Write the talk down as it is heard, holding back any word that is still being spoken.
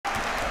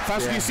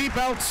Fasten your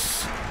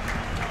seatbelts.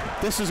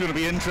 This is going to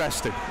be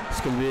interesting.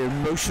 It's going to be an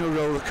emotional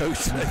roller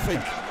coaster, I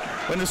think.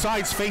 When the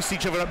sides faced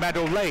each other at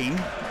Meadow Lane,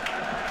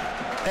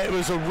 it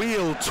was a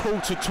real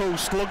toe-to-toe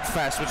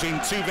slugfest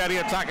between two very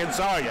attacking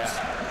sides.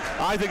 Yeah.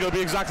 I think it'll be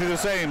exactly the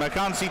same. I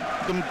can't see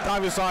them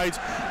either side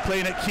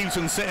playing it cute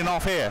and sitting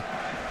off here.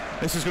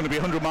 This is going to be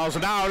 100 miles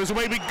an hour as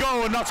away we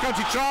go, and Notts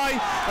County try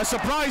a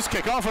surprise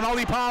kick-off, and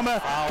Ollie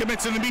Palmer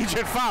commits an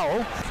immediate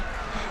foul.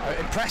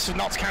 Impressive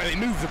Notts County. They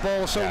move the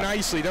ball so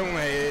nicely, don't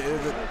they?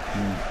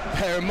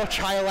 They're a much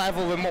higher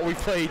level than what we've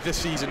played this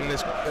season in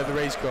this, the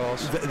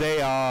racecourse. They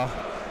are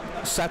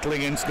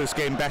settling into this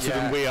game better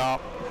than we are.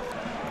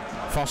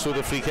 Foster with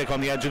a free kick on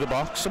the edge of the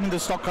box. I mean, the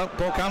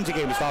Stockport County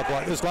game started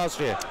like this last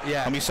year,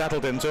 and we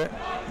settled into it.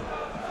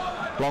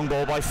 Long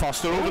ball by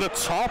Foster over the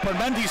top, and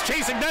Mendy's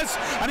chasing this,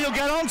 and he'll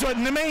get onto it,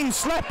 and the main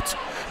slipped.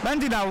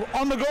 Mendy now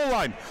on the goal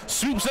line,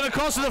 swoops it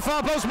across to the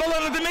far post,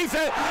 Mullen underneath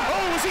it.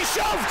 Oh, was he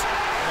shoved?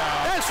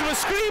 No. Extra was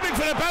screaming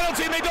for the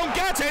penalty, and they don't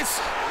get it.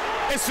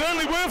 It's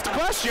certainly worth the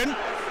question.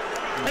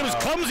 No. It was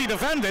clumsy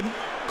defending.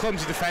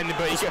 Clumsy defending,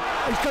 but he's going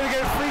to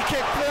get a free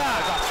kick for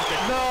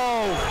that.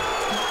 No.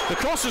 The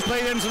cross was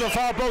played into the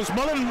far post.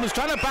 Mullen was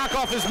trying to back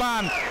off his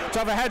man to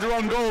have a header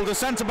on goal. The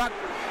centre-back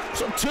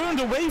sort of turned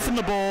away from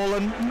the ball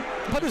and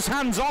put his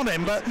hands on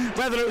him, but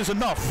whether it was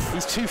enough.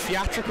 He's too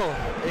theatrical.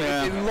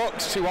 It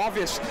looks too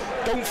obvious.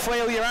 Don't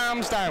flail your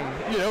arms down.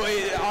 You know,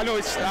 I know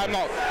I'm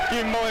not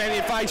giving Mullen any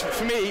advice, but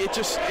for me, it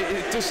just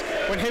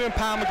when him and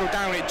Palmer go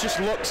down, it just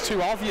looks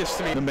too obvious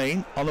to me. The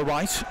main on the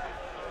right.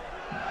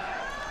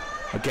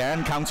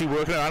 Again, County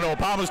working around. Oh,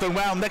 Palmer's done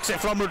well, nicks it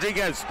from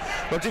Rodriguez.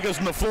 Rodriguez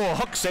on the floor,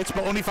 hooks it,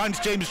 but only finds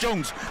James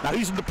Jones. Now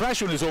he's under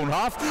pressure in his own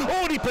half.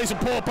 Oh, and he plays a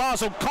poor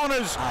pass.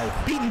 O'Connor's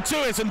beaten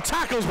to it and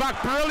tackles back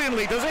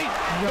brilliantly, does he?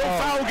 No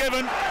foul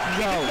given.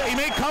 No. He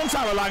made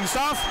contact with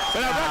Langstaff,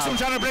 but now Wrexham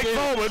trying to break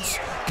forwards.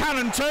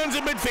 Cannon turns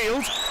in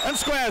midfield and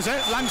squares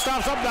it.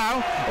 Langstaff's up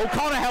now.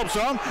 O'Connor helps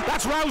on.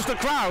 That's roused the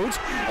crowd.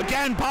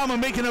 Again, Palmer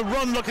making a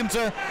run, looking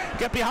to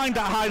get behind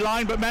that high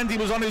line, but Mendy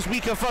was on his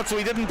weaker foot, so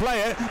he didn't play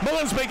it.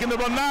 Mullen's making the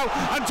run now,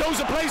 and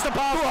Tozer plays the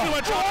pass.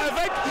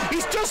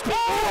 He's just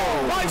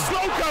by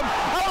Slocum.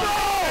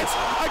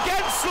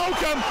 Against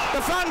Slocum.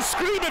 The fans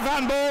scream at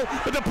handball,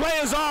 but the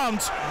players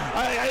aren't.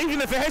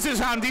 Even if it hits his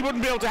hand, he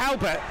wouldn't be able to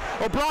help it.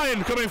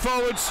 O'Brien coming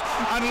forwards,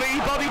 and Lee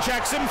body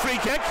checks him. Free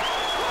kick.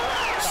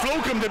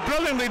 Slocum did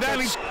brilliantly there.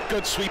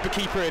 Good sweeper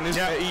keeper in,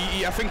 isn't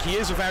it? I think he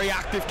is a very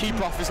active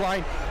keeper off his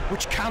line,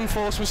 which can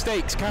force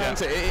mistakes,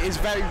 can't it? It is a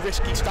very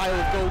risky style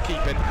of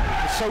goalkeeping.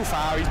 But so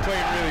far, he's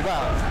playing really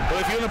well. Well,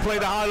 if you're going to play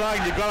the high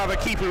line, you've got to have a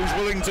keeper who's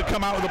willing to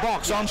come out of the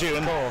box, aren't you?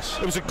 And of course.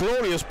 It was a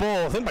glorious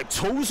ball, I think by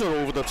Tozer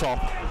over the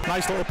top.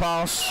 Nice little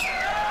pass.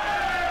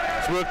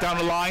 It's worked down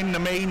the line. The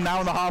main now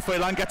on the halfway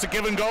line gets a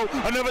give and go.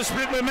 Another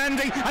sprint with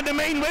Mendy, and the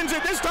main wins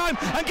it this time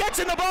and gets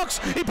in the box.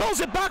 He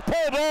pulls it back,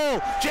 poor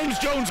ball. James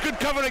Jones, good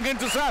covering,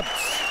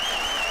 intercepts.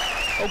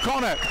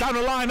 O'Connor down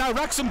the line now.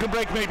 Wrexham can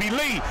break maybe.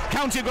 Lee.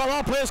 County have got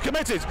all players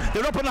committed.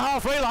 They're up on the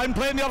halfway line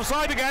playing the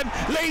offside again.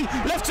 Lee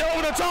lifts it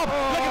over the top.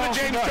 Look at the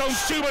James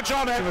Jones. Too much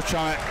on it. Too much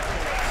on it.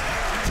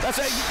 That's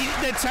it.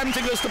 They're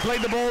tempting us to play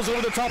the balls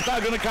over the top that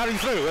are going to carry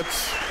through.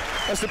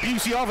 That's the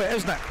beauty of it,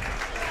 isn't it?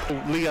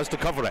 Lee has to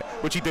cover it,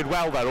 which he did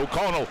well there.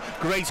 O'Connell,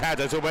 great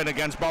header to win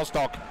against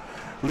Bostock.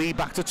 Lee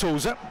back to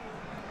Tozer.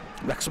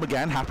 Wrexham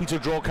again, happy to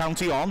draw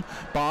County on.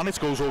 Barnett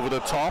goes over the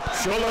top.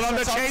 Mullen on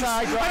the chase,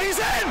 and he's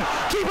in!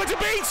 Keeper to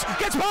beat!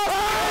 Gets past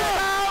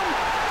down!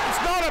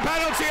 It's not a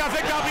penalty, I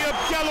think that'll be a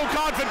yellow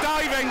card for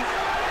diving.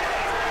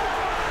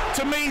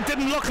 To me,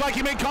 didn't look like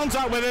he made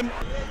contact with him.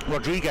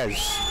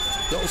 Rodriguez,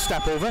 little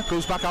step over,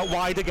 goes back out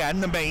wide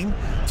again, the main,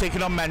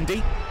 taking on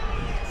Mendy.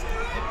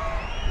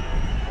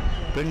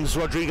 Brings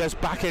Rodriguez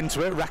back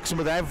into it. Wrexham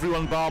with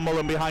everyone bar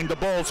Mullen behind the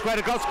ball. Squared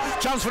across.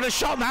 Chance for the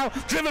shot now.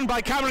 Driven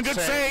by Cameron. Good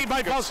save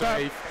by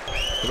Foster.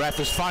 The ref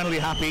is finally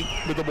happy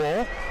with the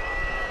ball.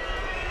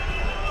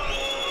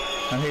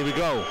 And here we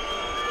go.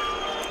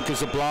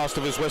 Gives a blast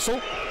of his whistle.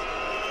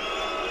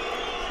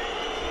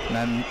 And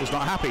then is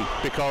not happy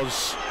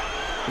because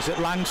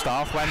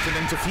Langstaff went and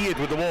interfered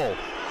with the wall.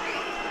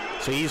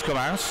 So he's come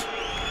out.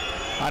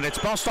 And it's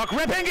Bostock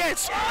ripping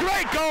it!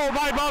 Great goal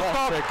by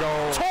Bostock!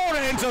 Tore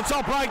it into the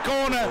top right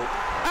corner.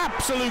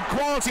 Absolute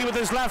quality with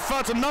his left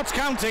foot, and Notts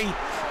County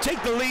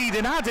take the lead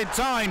in added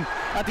time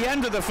at the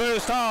end of the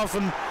first half.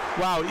 And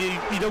wow,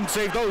 you don't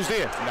save those, do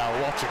you? No,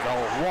 what a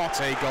goal, what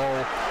a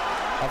goal.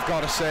 I've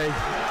got to say,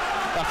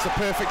 that's the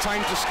perfect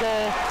time to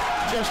score,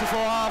 just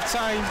before half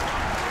time.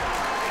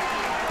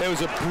 There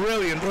was a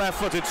brilliant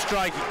left-footed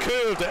strike. He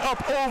curved it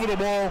up over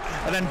the wall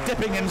and then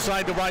dipping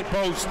inside the right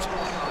post.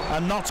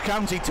 And Notts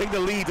County take the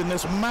lead in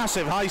this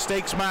massive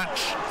high-stakes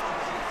match.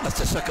 That's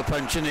a sucker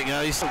punch, isn't it,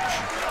 guys?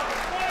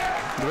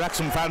 The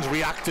Wrexham fans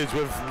reacted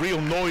with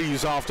real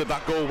noise after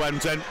that goal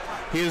went in.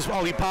 Here's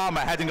Ollie Palmer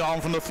heading it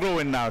on from the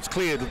throw-in now. It's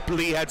cleared.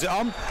 Lee heads it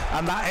on,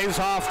 and that is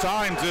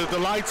half-time to the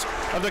delight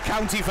of the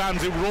County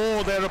fans who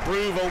roar their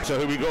approval. So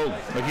here we go.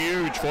 A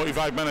huge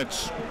 45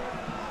 minutes.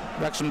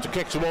 Wrexham to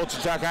kick towards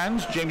attack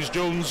hands. James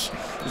Jones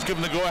is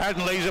given the go-ahead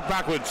and lays it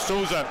backwards.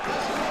 Tozer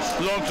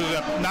launches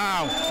it.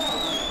 Now,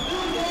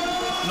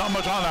 not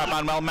much on that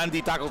man. Well,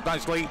 Mendy tackles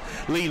nicely.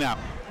 Lee now.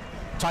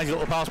 Tiny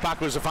little pass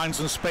backwards to find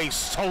some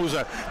space.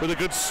 Tozer with a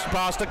good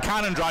pass to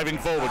Cannon driving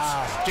forwards.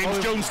 James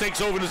Jones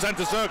takes over in the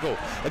centre circle.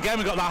 Again,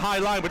 we've got that high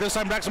line, but this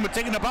time Wrexham are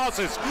taking the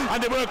passes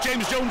and they work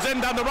James Jones in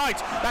down the right.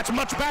 That's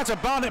much better.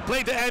 Barnett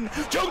played it in.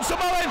 Jones to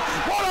Mullen.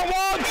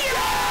 One-on-one.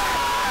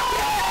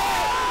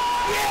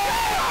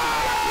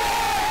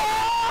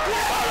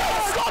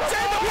 Scott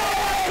in the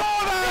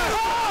corner.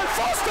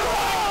 Foster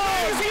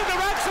easy in the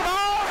Wrexham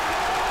half.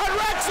 And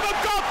Wrexham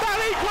have got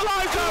that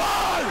equaliser.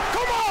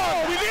 Come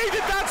on. We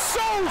needed that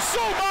so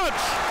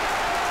much.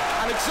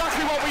 And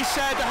exactly what we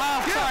said at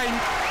half-time,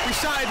 we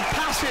started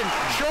passing,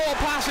 short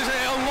passes, and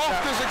it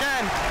unlocked us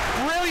again.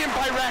 Brilliant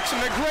by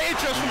Wrexham, a great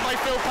adjustment by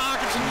Phil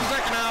Parkinson in the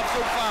second half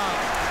so far.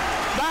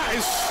 That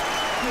is,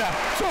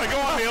 sorry, go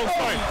on, Neil,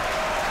 sorry.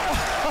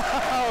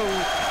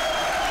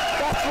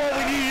 That's what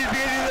we needed to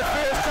be in the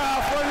first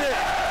half, wasn't it?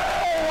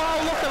 Oh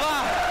wow, look at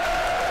that.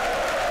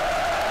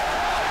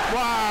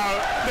 Wow,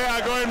 they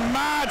are going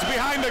mad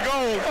behind the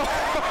goal.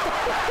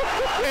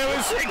 It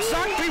was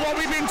exactly what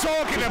we've been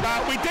talking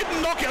about. We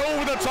didn't knock it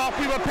over the top.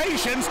 We were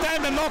patient.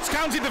 Then the Notts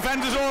County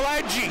defenders are all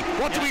edgy.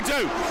 What do?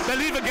 They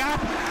leave a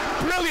gap.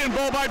 Brilliant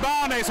ball by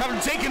Barnett,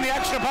 having taken the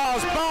extra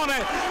pass.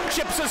 Barnett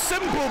chips a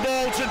simple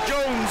ball to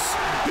Jones,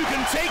 who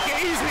can take it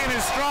easily in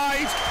his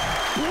stride.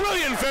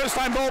 Brilliant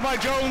first-time ball by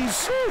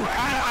Jones.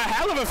 And a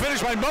hell of a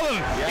finish by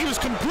Mullen. He was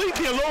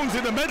completely alone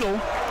through the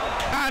middle,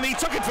 and he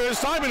took it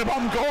first time in the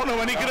bottom corner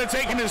when he could have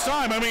taken his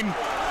time. I mean,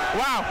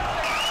 wow.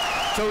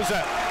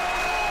 Tozer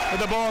with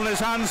the ball in his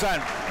hands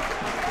then.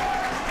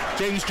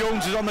 James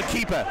Jones is on the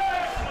keeper.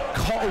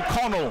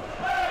 O'Connell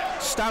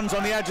stands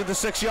on the edge of the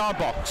 6-yard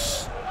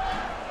box.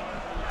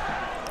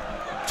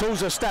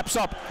 Tozer steps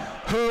up,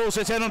 hurls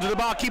it in under the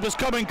bar. Keeper's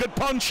coming, good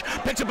punch.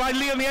 Picked up by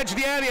Lee on the edge of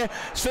the area.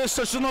 First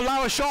touch doesn't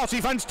allow a shot.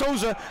 He finds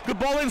Tozer. Good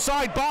ball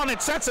inside.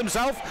 Barnett sets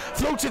himself,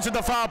 floats it to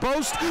the far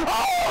post.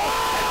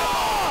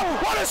 Oh!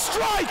 What a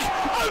strike!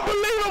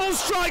 Unbelievable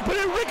strike, but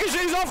it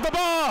ricochets off the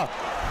bar.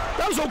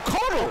 That was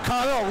O'Connell.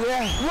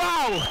 Yeah.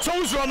 Wow.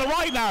 Tozer on the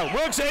right now.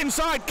 Works it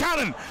inside.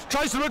 Cannon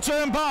tries to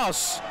return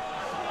pass.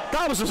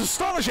 That was an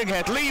astonishing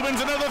hit. Lee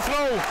wins another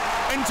throw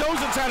in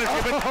Tozer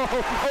territory, but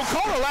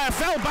O'Connell there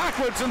fell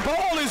backwards and put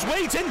all his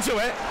weight into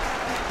it,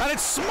 and it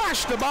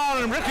smashed the bar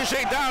and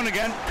ricocheted down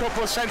again.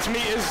 Couple of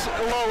centimetres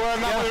lower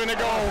and that would have been a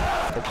goal.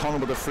 O'Connell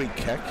with a free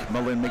kick.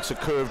 Mullen makes a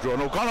curved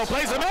run. O'Connell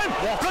plays him in.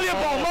 Brilliant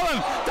ball.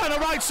 Mullen down the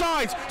right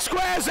side.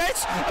 Squares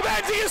it.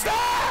 Mendy is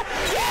there.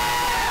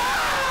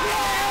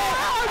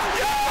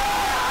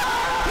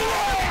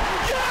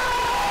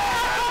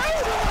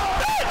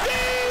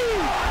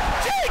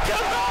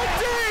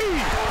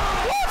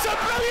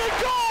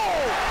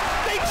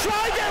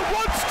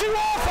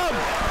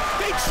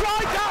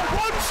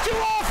 Too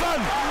often,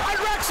 and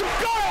Wrexham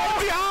got it in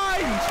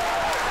behind.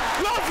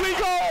 Lovely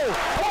goal.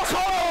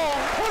 O'Connell,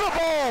 what a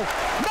ball.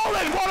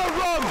 Mullen, what a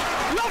run.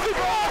 Lovely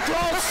ball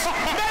across.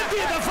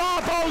 Mendy at the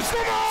far post.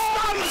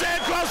 Stands it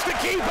across the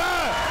keeper.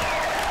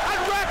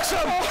 And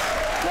Wrexham.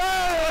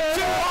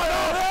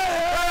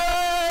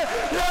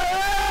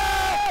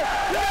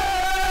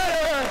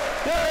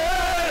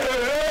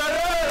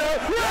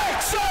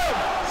 Wrexham!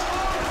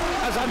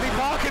 As Andy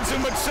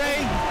Parkinson would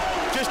say,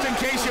 just in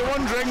case you're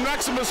wondering,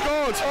 Wrexham has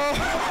scored.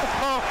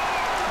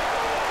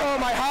 Oh,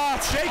 my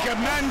heart. Jacob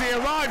Mendy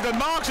arrived and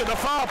marks at the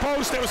far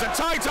post. It was a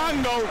tight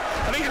angle,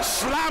 and he just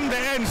slammed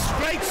it in.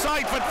 Straight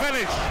side-foot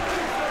finish.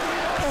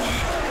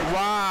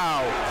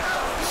 Wow.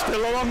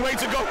 Still a long way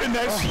to go in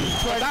this.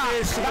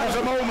 That was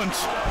a moment.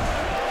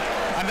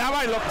 And now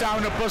I look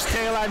down at Buzz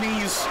Taylor and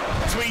he's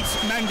tweet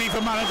Mendy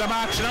for man of the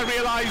match, and I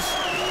realise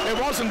it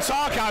wasn't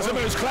sarcasm,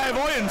 it was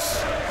clairvoyance.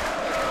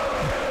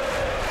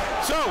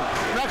 So,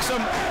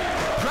 Wrexham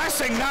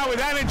pressing now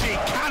with energy.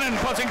 Cannon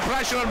putting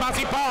pressure on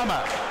Matty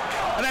Palmer.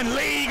 And then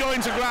Lee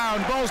going to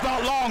ground. Ball's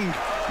not long.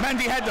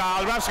 Mendy head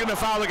down. Ref's going to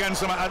foul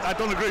against him. I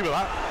don't agree with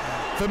that.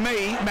 For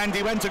me,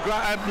 Mendy went to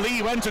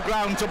Lee went to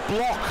ground to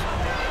block,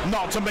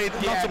 not to play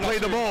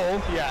the ball,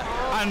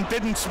 and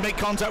didn't make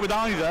contact with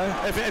either.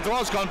 If it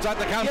was contact,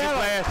 the county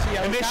player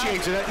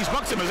initiated it. He's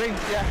bucked him, has he?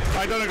 Yeah.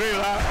 I don't agree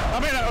with that. I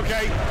mean,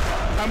 okay,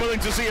 I'm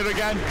willing to see it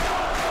again.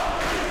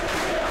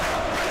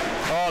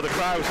 Oh, the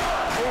crowd.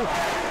 Oh,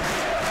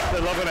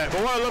 they're loving it.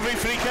 But what a lovely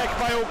free kick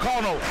by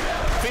O'Connell.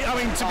 I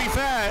mean, to be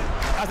fair,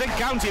 I think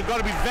County have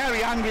got to be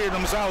very angry at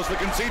themselves for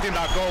conceding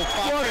that goal.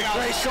 What a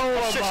great goal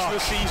of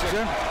the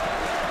season.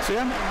 See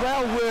him?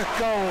 Well worked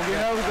goal, you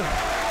know,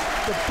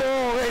 the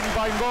ball in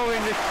by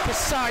Mullen, it's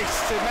precise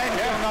to Mendy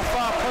on the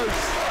far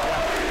post.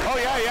 Oh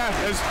yeah.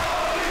 As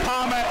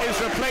Palmer is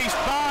replaced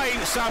by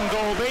Sam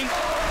Golby.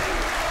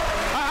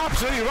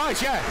 Absolutely right,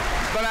 yeah.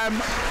 But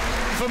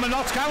from a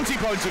Notts County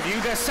point of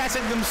view, they're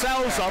setting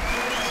themselves up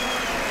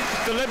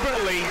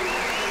deliberately,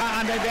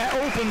 and they're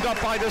opened up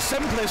by the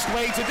simplest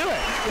way to do it.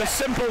 The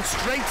simple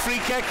straight free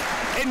kick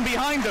in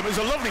behind them. It was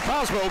a lovely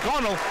pass by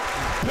O'Connell.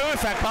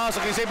 Perfect pass,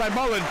 like you say, by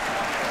Mullen.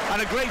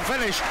 and a great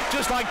finish,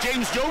 just like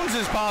James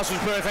Jones's pass was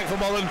perfect for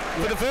Mullen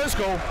for the first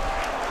goal.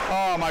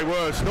 Oh my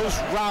word, those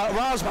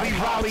raspberry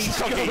rally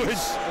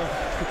cookies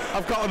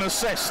have got an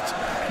assist.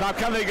 Now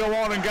can they go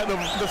on and get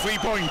the 3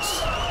 points?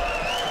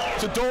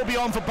 So Dorby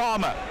on for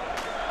Palmer.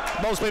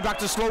 Ball's played back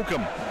to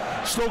Slocum.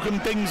 Slocum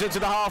dings it to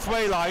the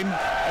halfway line,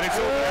 and it's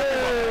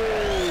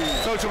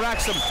over. So to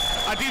Wrexham.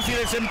 I do feel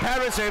it's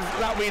imperative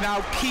that we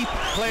now keep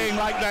playing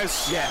like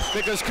this,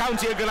 because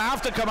County are going to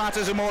have to come at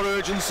us in more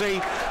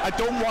urgency. I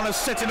don't want us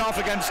sitting off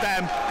against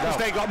them, because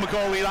they got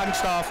Macaulay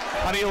Langstaff,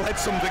 and he'll hit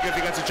something if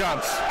he gets a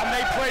chance. And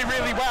they play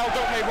really well,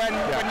 don't they, when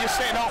you're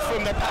sitting off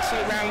them, they're passing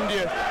it around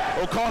you.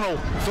 O'Connell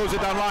throws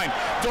it down line.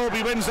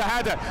 Dorby wins the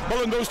header.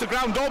 Mullen goes to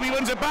ground. Dorby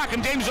wins it back,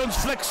 and James Jones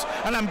flicks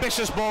an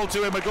ambitious ball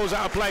to him. It goes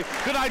out of play.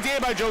 Good idea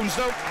by Jones,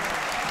 though.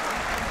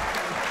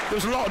 There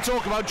was a lot of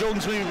talk about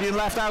Jones being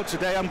left out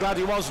today. I'm glad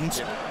he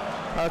wasn't.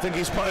 I think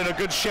he's put in a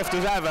good shift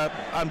as ever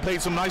and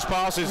played some nice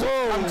passes.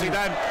 County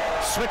then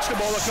switched the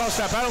ball across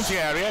their penalty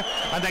area,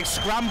 and they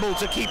scrambled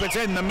to keep it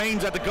in. The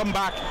Mains had to come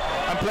back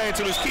and play it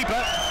to his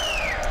keeper,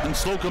 and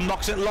Slocum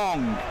knocks it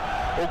long.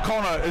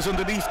 O'Connor is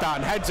underneath that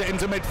and heads it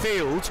into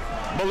midfield.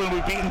 Mullen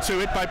was beaten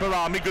to it by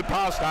Barami. Good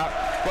pass that.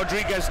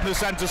 Rodriguez in the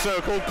centre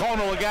circle.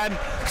 O'Connell again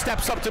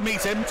steps up to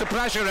meet him, to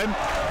pressure him,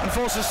 and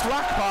forces a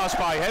slack pass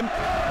by him.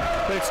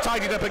 But it's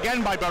tidied up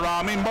again by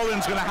Barami.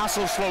 Mullen's going to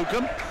hassle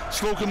Slocum.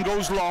 Slocum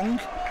goes long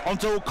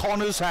onto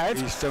O'Connor's head.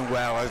 He's done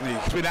well, hasn't he?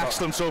 It's been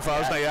excellent so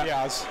far, hasn't he? He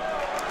has.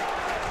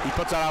 He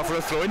puts that out for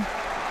a throw-in.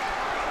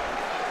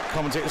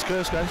 Commentator's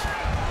curse, guys.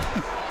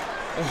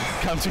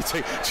 County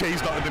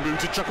Chay's not in the mood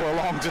to chuckle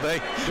along today.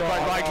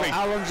 Quite rightly.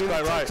 How long does it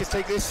take to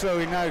take this throw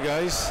in now,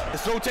 guys? The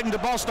throw taken to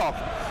Bostock.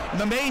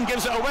 The Main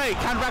gives it away.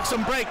 Can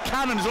Wrexham break?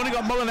 Cannon has only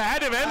got Mullen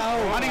ahead of him,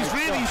 and he's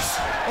really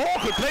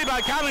awkward play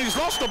by Cannon. He's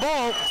lost the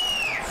ball.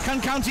 Can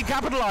County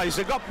capitalise?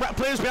 They've got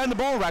players behind the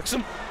ball,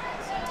 Wrexham.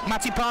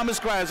 Matty Palmer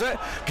squares it.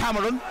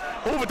 Cameron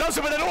overdoes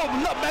it with an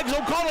nutmegs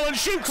O'Connell and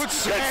shoots. Good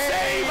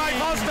save by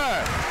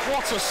Foster.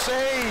 What a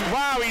save.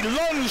 Wow, he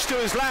lunged to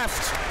his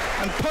left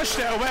and pushed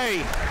it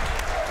away.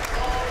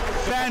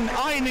 Then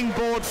ironing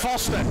board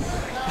Foster,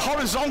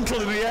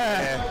 horizontal in the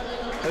air,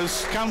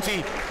 as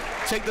County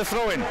take the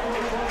throw in.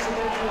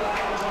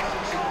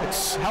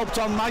 It's helped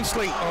on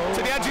nicely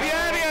to the edge of the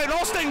area, and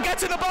Austin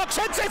gets in the box,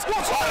 heads it. What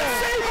a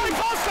save by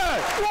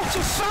Foster! What a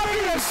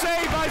fabulous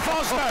save by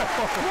Foster!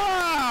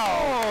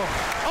 Wow!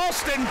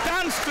 Austin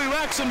danced through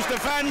Wrexham's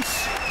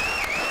defence.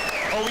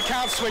 Oh, we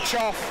can't switch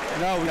off.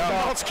 No, we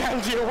can't. Not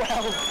County are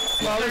well.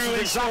 Well, this is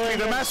exactly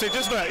the message,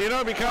 isn't it? You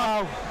know, we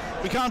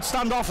can't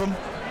stand off them.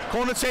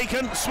 Corner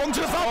taken, swung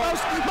to the far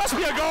post, must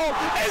be a goal,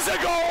 is a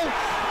goal!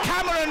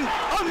 Cameron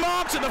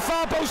unmarked at the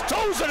far post,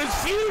 Tozer is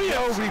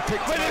furious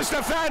with his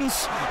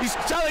defence. He's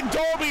telling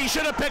Dorby he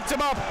should have picked him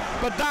up,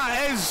 but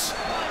that is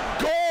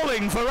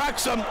galling for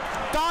Wrexham.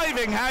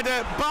 Diving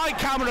header by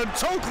Cameron,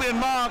 totally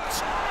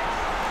unmarked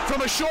from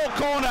a short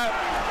corner.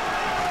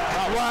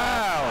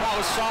 Wow. That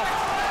was soft.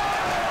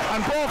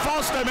 And Paul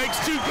Foster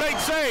makes two great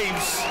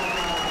saves,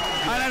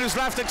 and then is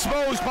left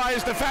exposed by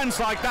his defence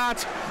like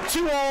that.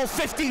 2-2,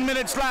 15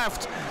 minutes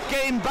left.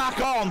 Game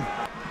back on.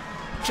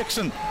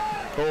 Chickson.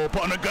 Oh,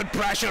 putting a good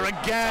pressure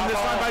again, this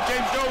time by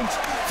James Jones.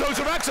 Throws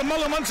to Wrexham.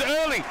 Mullen wants it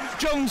early.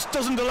 Jones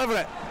doesn't deliver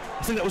it.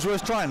 I think that was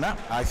worth trying, that.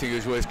 I think it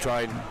was worth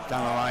trying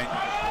down the line.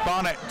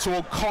 Barnett to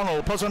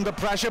O'Connell, puts under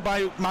pressure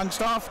by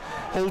Langstaff,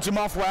 holds him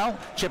off well,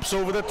 chips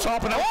over the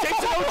top, and takes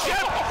a no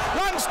chip.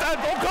 Langstaff,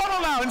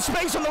 O'Connell now in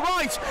space on the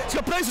right. He's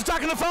got players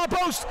attacking the far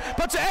post,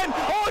 puts it in.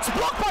 Oh, it's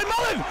blocked by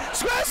Mullen.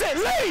 Squares it.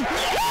 Lee.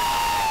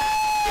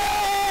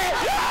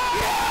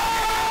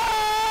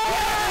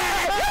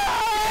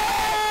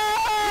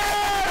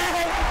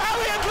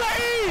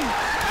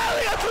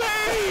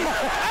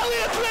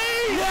 Elliot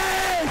Lee.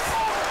 Yes.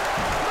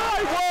 My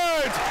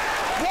word.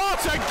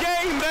 What a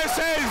game this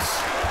is.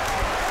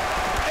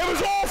 It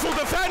was awful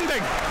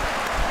defending.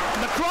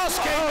 And the cross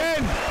came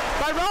in.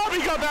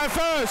 Barami got there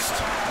first.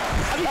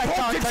 And he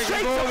poked it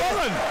straight to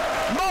Mullen.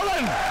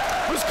 Mullen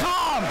was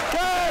calm.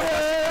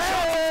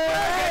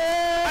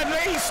 And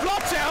he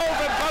slots it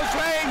over close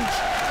range.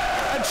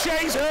 And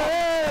Chay's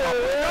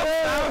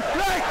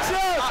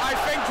I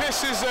think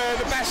this is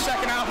the best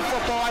second half of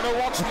football I've ever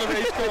watched in the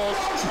race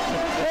course.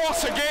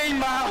 What a game,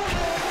 Mark.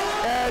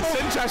 It's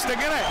interesting,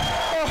 isn't it?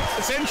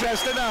 It's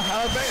interesting,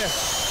 I'll bet you.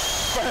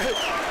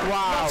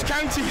 Wow. Notts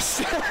County is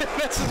still in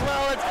this as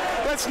well.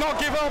 Let's not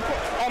give up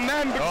on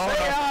them, because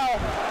they are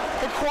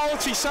a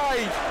quality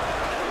side.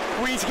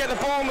 We need to get the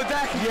ball on the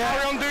deck and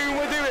carry on doing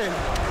what we're doing.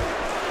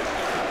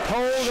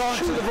 Hold on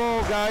to the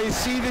ball, guys.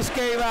 See this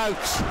game out.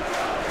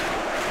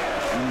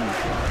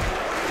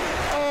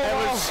 It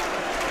was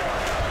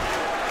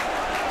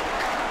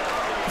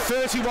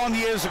 31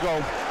 years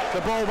ago.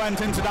 The ball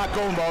went into that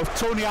goal mouth.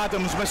 Tony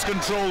Adams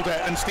miscontrolled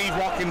it and Steve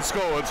Watkins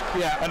scored.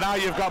 And now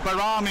you've got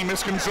Barami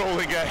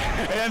miscontrolling it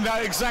in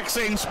that exact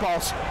same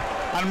spot.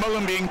 And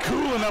Mullen being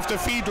cool enough to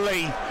feed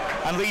Lee.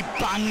 And Lee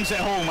bangs it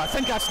home. I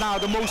think that's now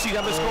the most he's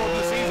ever scored in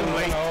the season,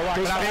 Lee.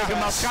 Now taking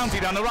Notts County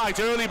down the right.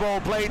 Early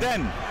ball played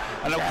in.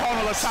 And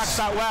O'Connell attacks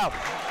that well.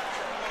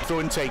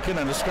 Throw-in taken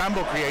and a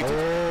scramble created.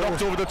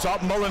 Knocked over the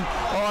top. Mullen.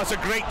 Oh, that's a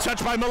great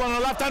touch by Mullen on the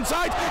left-hand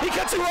side. He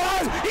cuts it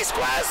wide. He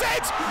squares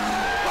it.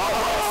 Oh,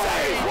 what a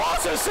save!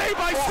 What a save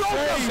by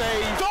Slocum.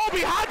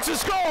 Dalby had to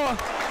score.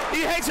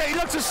 He hits it. He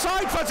looks to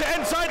side foot it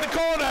inside the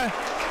corner.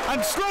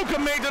 And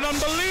Slocum made an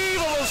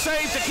unbelievable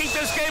save to keep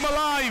this game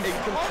alive.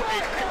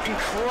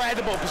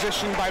 Incredible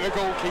position by the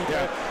goalkeeper.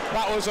 Yeah.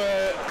 That was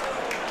a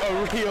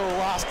real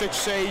last-ditch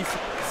save.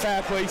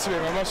 Fair play to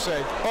him, I must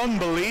say.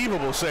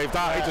 Unbelievable save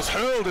that. He just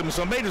hurled him,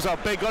 so made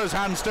himself big, got his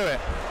hands to it.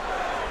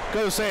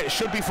 Got to say, it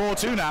should be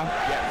 4-2 now.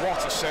 Yeah,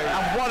 what a save.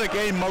 And what a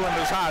game Mullen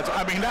has had.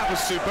 I mean, that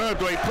was superb,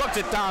 though. He plucked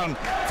it down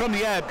from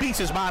the air, beat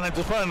his man, and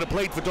just put it on the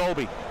plate for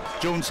Dalby.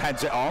 Jones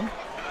heads it on.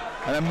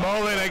 And then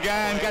Mullen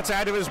again gets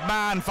ahead of his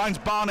man, finds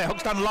Barnett,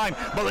 hooks down the line.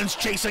 Mullen's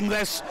chasing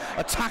this.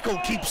 A tackle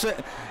keeps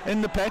it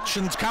in the pitch,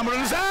 and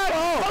Cameron is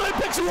there. Mullen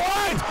picks it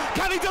wide.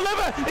 Can he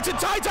deliver? It's a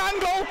tight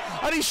angle,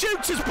 and he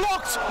shoots. It's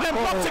blocked. Then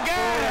blocked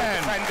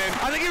again.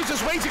 I think he was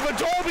just waiting for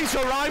Dalby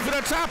to arrive for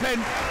the tap in.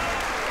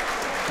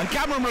 And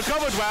Cameron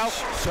recovered well.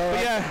 So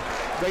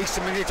waste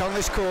a minute on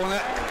this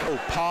corner. Oh,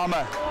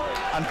 Palmer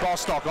and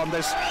Bostock on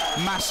this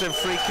massive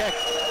free kick,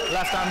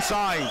 left-hand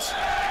side.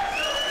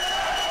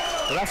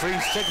 The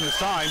referee's taking his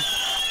time.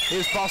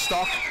 Here's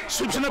Bostock,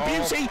 sweeps in a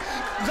beauty.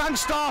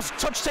 Langstaff's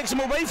touch takes him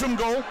away from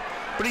goal,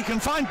 but he can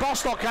find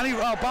Bostock. Can he?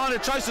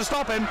 Barnett tries to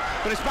stop him,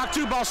 but it's back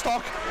to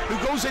Bostock, who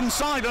goes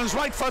inside on his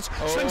right foot,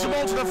 swings the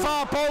ball to the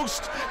far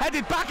post,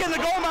 headed back in the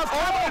goal mouth.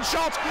 Cameron's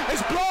shot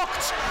is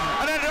blocked,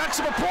 and then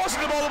Wrexham are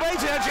forcing the ball away to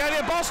the edge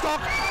area.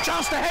 Bostock,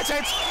 chance to hit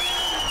it,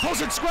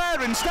 pulls it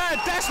square instead.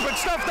 Desperate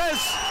stuff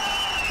this.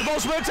 The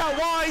ball's worked out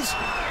wide.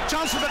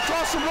 Chance for the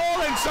cross from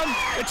Rawlinson.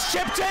 It's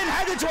chipped in,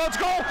 headed towards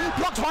goal.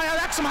 Blocked by a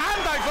Wrexham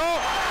hand, I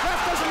thought.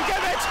 Ref doesn't give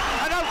it.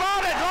 And now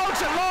Barnett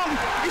loads it long.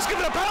 He's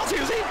given a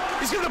penalty, has he?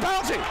 He's given a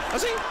penalty,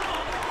 has he?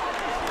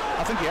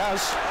 I think he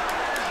has.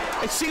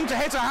 It seemed to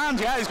hit a hand,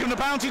 yeah. He's given a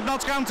penalty to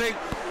Notts County.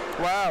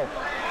 Wow.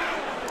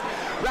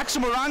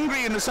 Wrexham were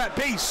angry in the set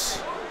piece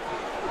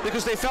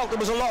because they felt there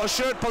was a lot of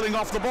shirt pulling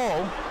off the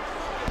ball.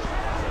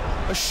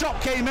 A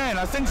shot came in,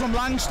 I think, from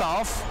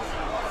Langstaff.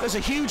 There's a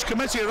huge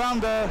committee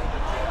around the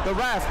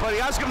ref, but he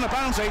has given a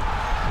penalty.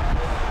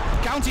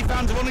 County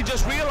fans have only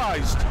just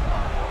realised.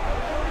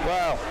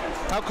 Well,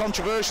 how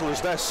controversial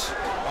is this?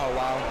 Oh,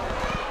 wow.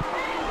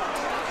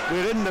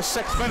 We're in the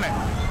 6th minute.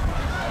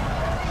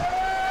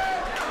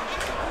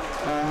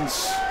 And,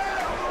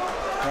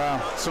 well,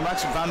 some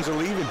Wrexham fans are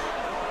leaving.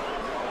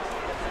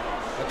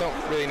 I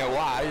don't really know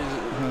why.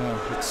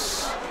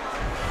 It's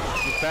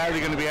barely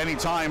going to be any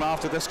time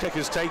after this kick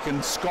is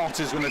taken. Scott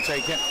is going to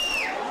take it.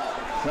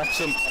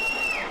 Wrexham,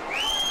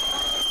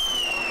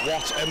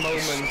 what a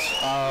moment.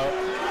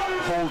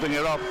 Holding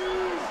it up.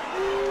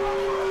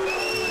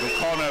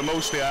 O'Connor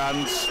mostly,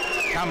 and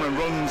Cameron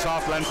runs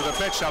half length of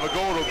the pitch to have a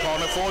goal.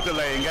 O'Connor for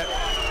delaying it.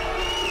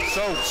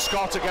 So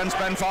Scott against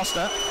Ben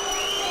Foster.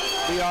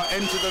 We are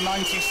into the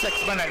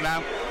 96th minute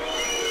now.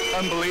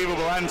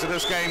 Unbelievable end to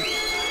this game.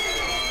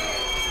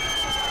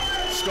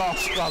 Scott,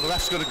 well, the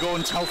ref's going to go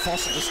and tell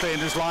Foster to stay in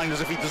his line as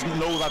if he doesn't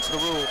know that's the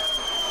rule.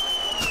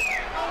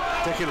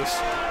 Ridiculous.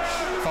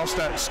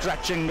 Foster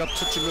stretching up,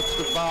 touching up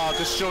the bar,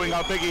 just showing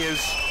how big he is,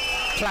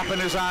 clapping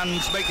his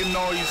hands, making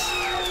noise.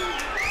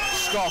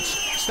 Scott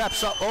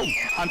steps up,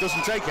 and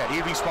doesn't take it.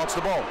 He respots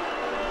the ball.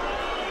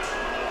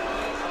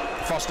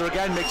 Foster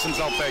again makes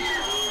himself big.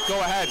 Go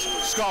ahead,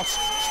 Scott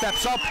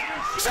steps up.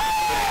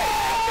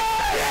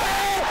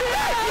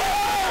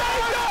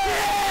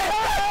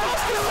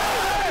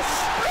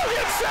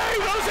 Brilliant save,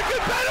 that was a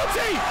good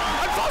penalty!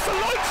 And Foster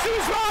lunged to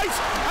his right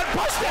and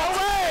pushed it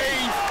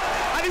away!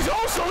 And he's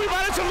also, we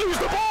managed to lose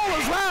the ball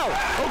as well.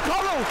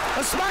 O'Connell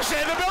has smashed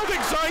it in the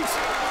building site.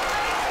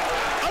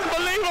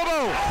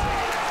 Unbelievable.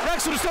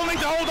 Wrexham still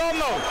need to hold on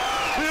though.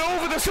 We're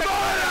over the 6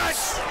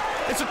 minutes.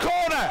 It's a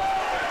corner.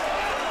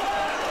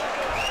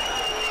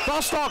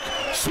 Bostock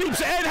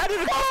sweeps it in,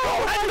 headed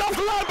off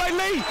the line by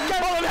Lee.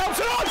 Mullen helps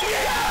it on.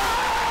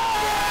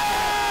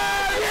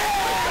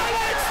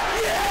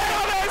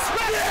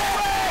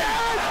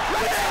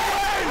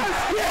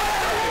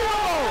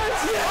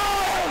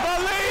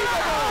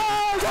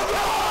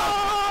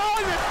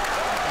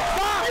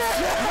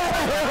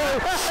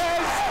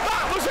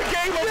 That was a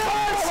game of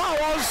fun. That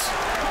was.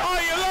 Oh,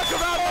 you look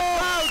around the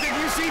crowd and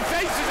you see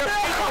faces of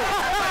people.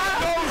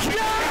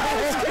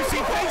 You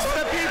see faces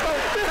of people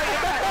that you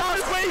met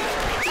last week.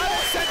 And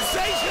it's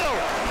sensational.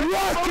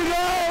 Rocking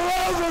all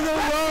over the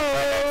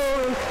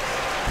world.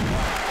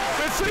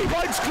 With 3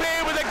 points clear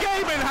with a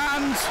game in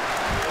hand.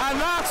 And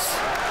that,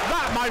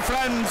 my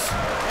friends,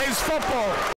 is football.